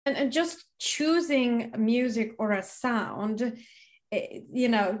And just choosing music or a sound,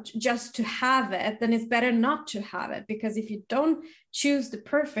 just to have it, then it's better not to have it, because if you don't choose the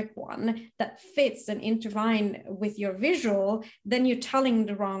perfect one that fits and intertwine with your visual, then you're telling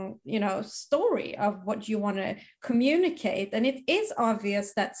the wrong, story of what you want to communicate. And it is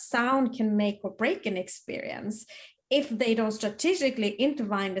obvious that sound can make or break an experience if they don't strategically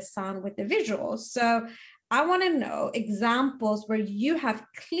intertwine the sound with the visuals. So I want to know examples where you have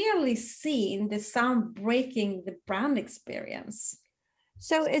clearly seen the sound breaking the brand experience.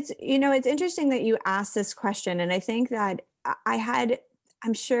 So it's interesting that you asked this question. And I think that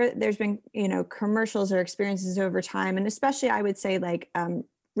I'm sure there's been, commercials or experiences over time. And especially I would say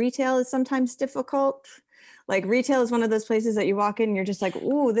retail is sometimes difficult. Like retail is one of those places that you walk in and you're just like,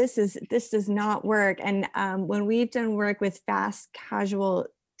 ooh, this does not work. And when we've done work with fast casual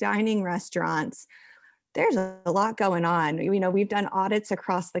dining restaurants, there's a lot going on. We've done audits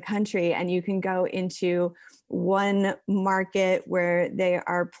across the country, and you can go into one market where they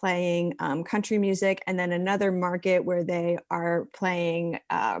are playing country music, and then another market where they are playing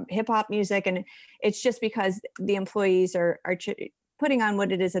hip hop music. And it's just because the employees are putting on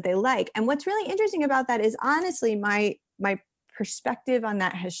what it is that they like. And what's really interesting about that is, honestly, my perspective on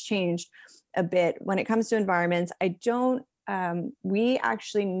that has changed a bit when it comes to environments. We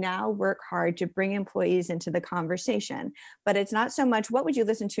actually now work hard to bring employees into the conversation, but it's not so much what would you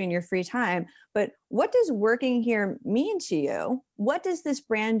listen to in your free time, but what does working here mean to you? What does this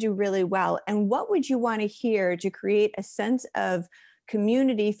brand do really well? And what would you want to hear to create a sense of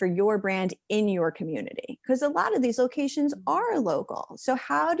community for your brand in your community? Because a lot of these locations are local. So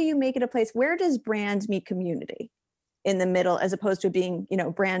how do you make it a place? Where does brand meet community in the middle, as opposed to being,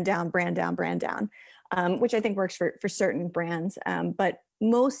 brand down, brand down, brand down? Which I think works for certain brands. But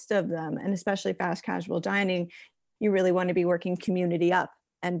most of them, and especially fast casual dining, you really want to be working community up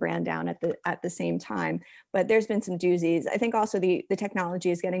and brand down at the same time. But there's been some doozies. I think also the technology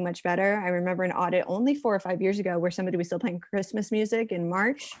is getting much better. I remember an audit only 4 or 5 years ago where somebody was still playing Christmas music in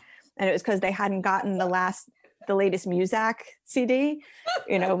March. And it was because they hadn't gotten the latest Muzak CD,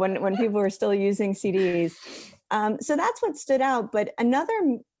 when people were still using CDs. So that's what stood out. But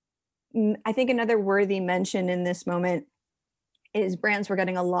I think another worthy mention in this moment is brands were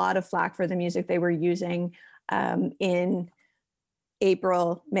getting a lot of flack for the music they were using in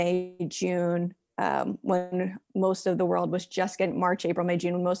April, May, June, when most of the world was just getting March, April, May,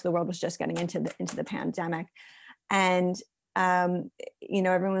 June, when most of the world was just getting into the pandemic. And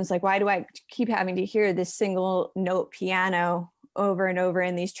everyone's like, why do I keep having to hear this single note piano over and over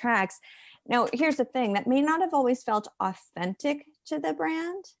in these tracks? Now, here's the thing, that may not have always felt authentic to the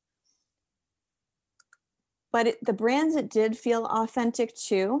brand. But the brands it did feel authentic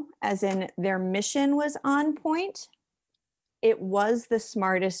to, as in their mission was on point, it was the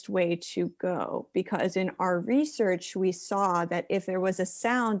smartest way to go. Because in our research, we saw that if there was a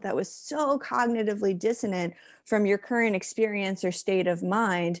sound that was so cognitively dissonant from your current experience or state of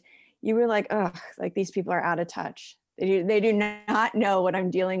mind, you were like, oh, like these people are out of touch. They do not know what I'm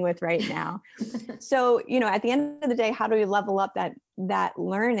dealing with right now. So, at the end of the day, how do we level up that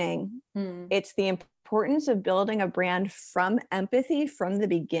learning? It's the importance of building a brand from empathy from the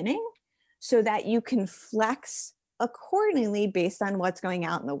beginning, so that you can flex accordingly based on what's going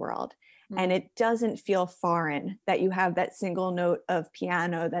out in the world. And it doesn't feel foreign that you have that single note of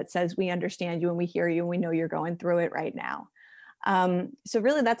piano that says, we understand you and we hear you and we know you're going through it right now. So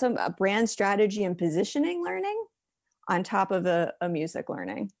really that's a brand strategy and positioning learning on top of a music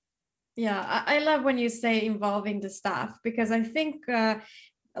learning. Yeah, I love when you say involving the staff, because I think a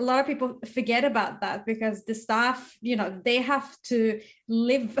lot of people forget about that, because the staff, they have to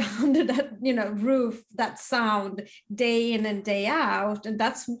live under that, roof, that sound day in and day out. And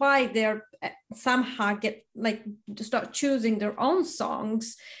that's why they're somehow start choosing their own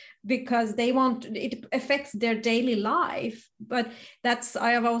songs, because it affects their daily life. But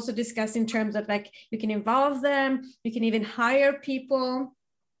I have also discussed in terms of you can involve them, you can even hire people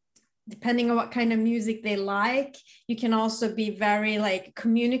depending on what kind of music they like. You can also be very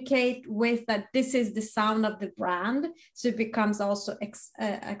communicate with that this is the sound of the brand, so it becomes also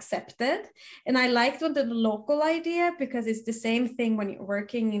accepted. And I liked the local idea, because it's the same thing when you're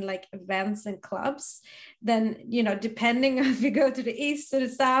working in events and clubs. Then depending if you go to the east or the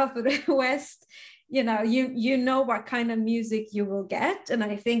south or the west, you know what kind of music you will get. And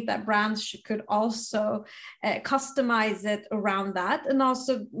I think that brands could also customize it around that. And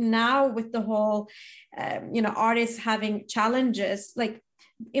also now with the whole artists having challenges,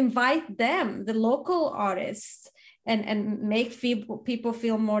 invite them, the local artists, and make people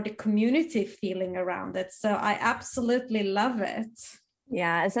feel more the community feeling around it. So I absolutely love it.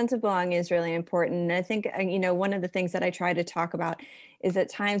 Yeah, a sense of belonging is really important. And I think, one of the things that I try to talk about is at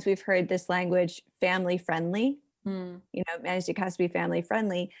times we've heard this language family friendly, Mm. music has to be family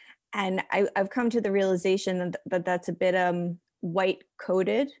friendly. And I've come to the realization that that's a bit white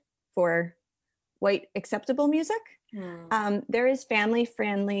coded for white acceptable music. Mm. There is family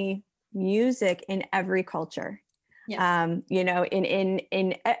friendly music in every culture. Yes.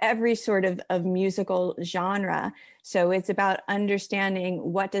 In every sort of musical genre. So it's about understanding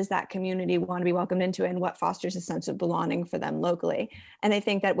what does that community want to be welcomed into and what fosters a sense of belonging for them locally. And I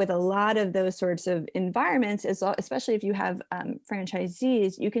think that with a lot of those sorts of environments, especially if you have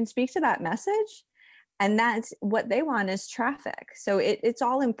franchisees, you can speak to that message. And that's what they want is traffic. So it's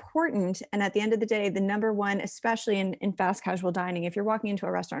all important. And at the end of the day, the number one, especially in fast casual dining, if you're walking into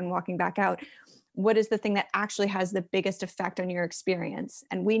a restaurant and walking back out, what is the thing that actually has the biggest effect on your experience?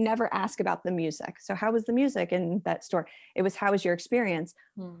 And we never ask about the music. So how was the music in that store? It was, how was your experience?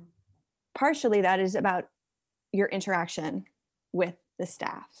 Mm. Partially that is about your interaction with the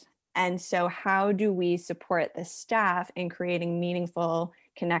staff. And so how do we support the staff in creating meaningful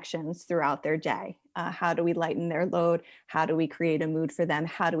connections throughout their day? How do we lighten their load? How do we create a mood for them?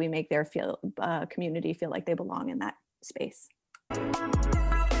 How do we make their community feel like they belong in that space?